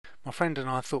My friend and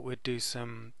I thought we'd do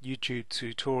some YouTube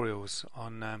tutorials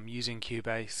on using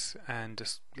Cubase and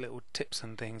just little tips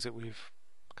and things that we've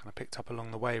kind of picked up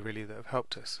along the way really that have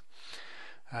helped us.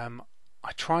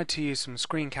 I tried to use some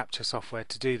screen capture software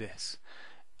to do this,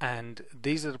 and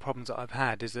these are the problems that I've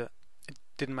had. Is that it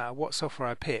didn't matter what software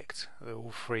I picked, they're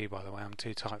all free by the way, I'm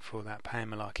too tight for all that paying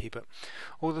malarkey, but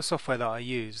all the software that I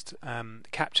used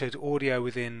captured audio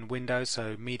within Windows,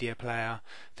 so media player,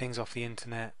 things off the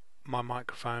internet, my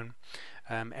microphone,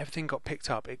 everything got picked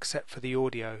up except for the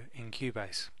audio in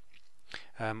Cubase,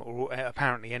 or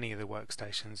apparently any of the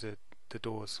workstations, the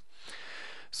DAWs.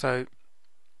 So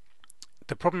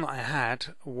the problem that I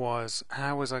had was,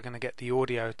 how was I going to get the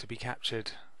audio to be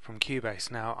captured from Cubase?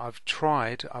 Now I've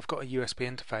got a USB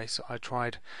interface. I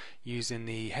tried using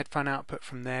the headphone output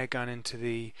from there going into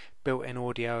the built-in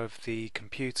audio of the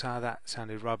computer. That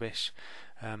sounded rubbish.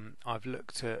 I've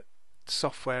looked at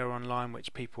software online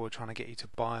which people are trying to get you to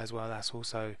buy as well. That's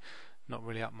also not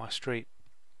really up my street.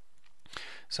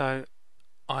 So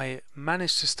I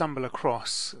managed to stumble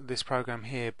across this program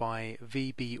here by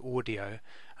VB Audio,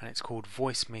 and it's called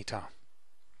Voice Meter.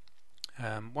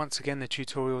 Once again, the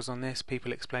tutorials on this,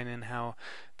 people explaining how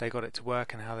they got it to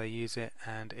work and how they use it,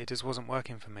 and it just wasn't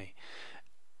working for me.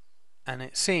 And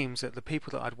it seems that the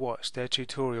people that I'd watched, their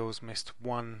tutorials missed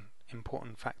one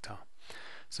important factor.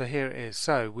 So here it is.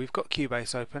 So we've got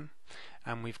Cubase open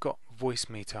and we've got Voice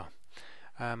Meter.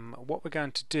 What we're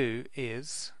going to do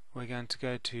is we're going to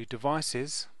go to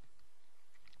Devices,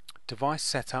 Device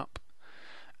Setup,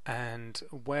 and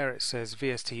where it says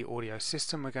VST Audio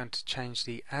System, we're going to change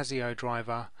the ASIO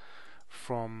driver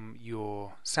from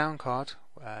your sound card.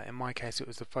 In my case it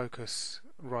was the Focusrite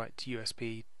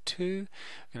USB 2.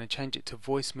 I'm going to change it to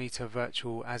Voice Meter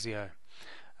Virtual ASIO.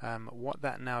 What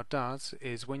that now does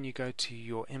is when you go to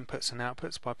your inputs and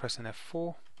outputs by pressing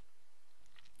F4,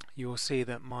 you will see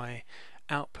that my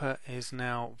output is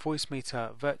now Voice Meter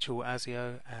Virtual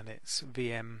ASIO, and it's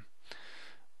VM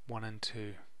 1 and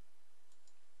 2.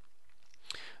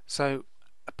 So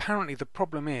apparently the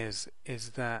problem is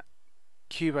that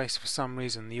Cubase, for some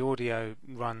reason, the audio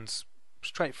runs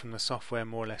straight from the software,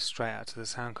 more or less straight out to the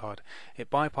sound card. It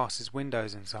bypasses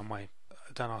Windows in some way.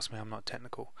 Don't ask me, I'm not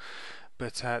technical.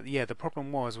 But yeah, the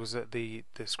problem was that the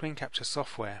screen capture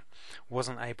software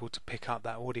wasn't able to pick up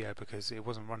that audio because it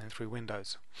wasn't running through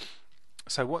Windows.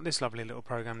 So what this lovely little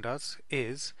program does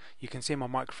is, you can see my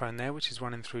microphone there, which is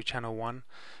running through channel 1.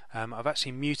 I've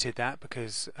actually muted that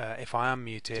because if I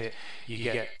unmute it, you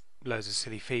get loads of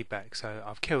silly feedback, so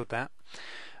I've killed that.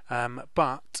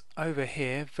 But over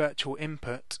here, virtual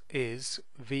input is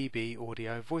VB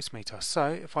Audio Voice Meter. So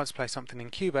if I just play something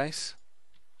in Cubase,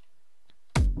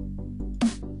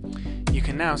 you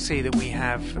can now see that we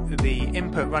have the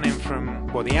input running from,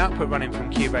 well, the output running from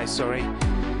Cubase, sorry,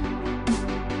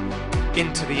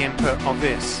 into the input of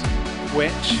this,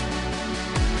 which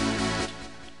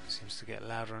seems to get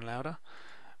louder and louder,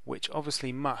 which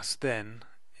obviously must then,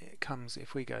 it comes,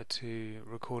 if we go to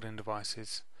recording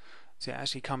devices, so it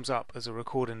actually comes up as a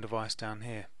recording device down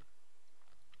here.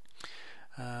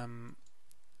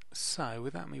 So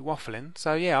without me waffling,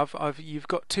 so yeah, you've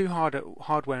got two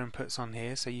hardware inputs on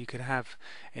here. So you could have,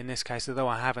 in this case, although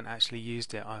I haven't actually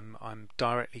used it, I'm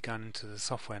directly going into the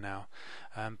software now.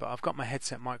 But I've got my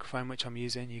headset microphone which I'm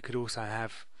using. You could also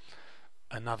have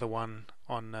another one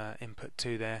on input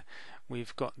 2 there.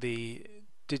 We've got the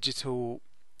digital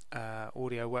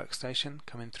audio workstation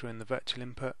coming through in the virtual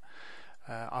input.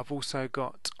 I've also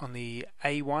got on the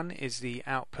A1 is the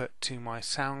output to my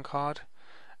sound card,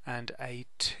 and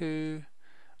A2,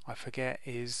 I forget,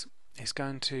 is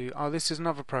going to, oh, this is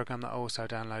another program that I also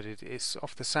downloaded. It's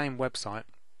off the same website,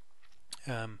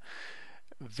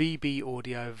 VB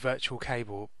Audio Virtual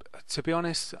Cable. To be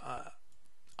honest,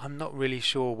 I'm not really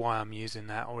sure why I'm using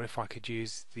that, or if I could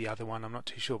use the other one, I'm not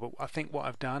too sure. But I think what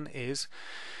I've done is,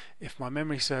 if my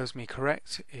memory serves me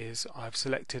correct, is I've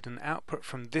selected an output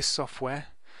from this software.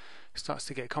 It starts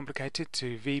to get complicated,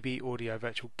 to VB Audio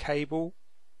Virtual Cable.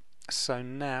 So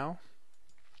now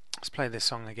let's play this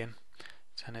song again,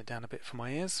 turn it down a bit for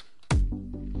my ears.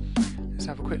 Let's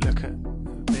have a quick look at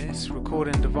this,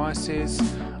 recording devices.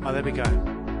 Oh, there we go.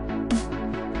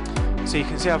 So you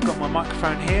can see I've got my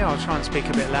microphone here. I'll try and speak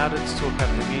a bit louder to talk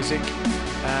over the music,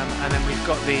 and then we've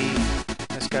got the,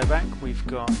 let's go back, we've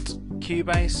got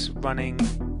Cubase running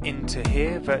into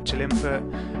here, virtual input,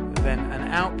 then an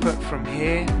output from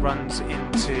here runs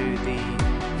into the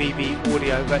VB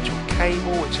Audio Virtual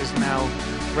Cable, which is now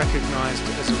recognised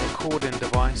as a recording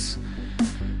device.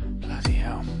 Bloody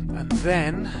hell. And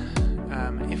then,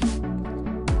 if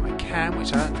I can,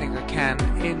 which I don't think I can,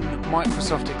 in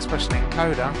Microsoft Expression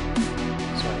Encoder,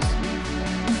 sorry,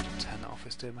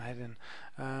 doing my head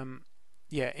in.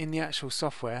 Yeah, in the actual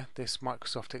software, this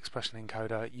Microsoft Expression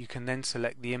Encoder, you can then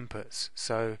select the inputs.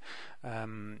 So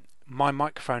my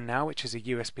microphone now, which is a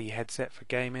USB headset for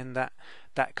gaming, that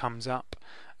comes up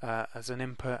as an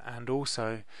input, and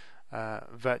also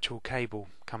virtual cable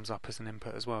comes up as an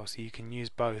input as well. So you can use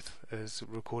both as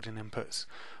recording inputs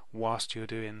whilst you're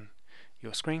doing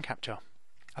your screen capture.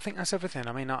 I think that's everything.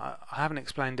 I mean, I haven't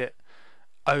explained it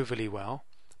overly well,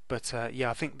 but yeah,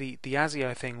 I think the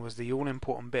ASIO thing was the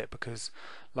all-important bit, because,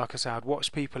 like I said, I'd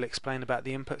watched people explain about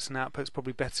the inputs and outputs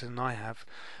probably better than I have,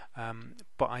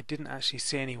 but I didn't actually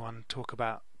see anyone talk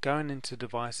about going into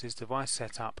devices, device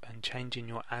setup, and changing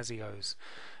your ASIOs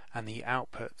and the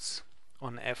outputs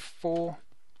on F4,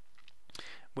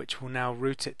 which will now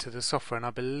route it to the software. And I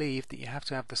believe that you have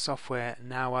to have the software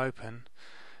now open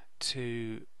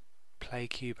to play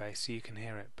Cubase so you can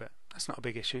hear it, but that's not a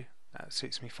big issue. That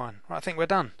suits me fine. Right, I think we're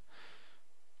done.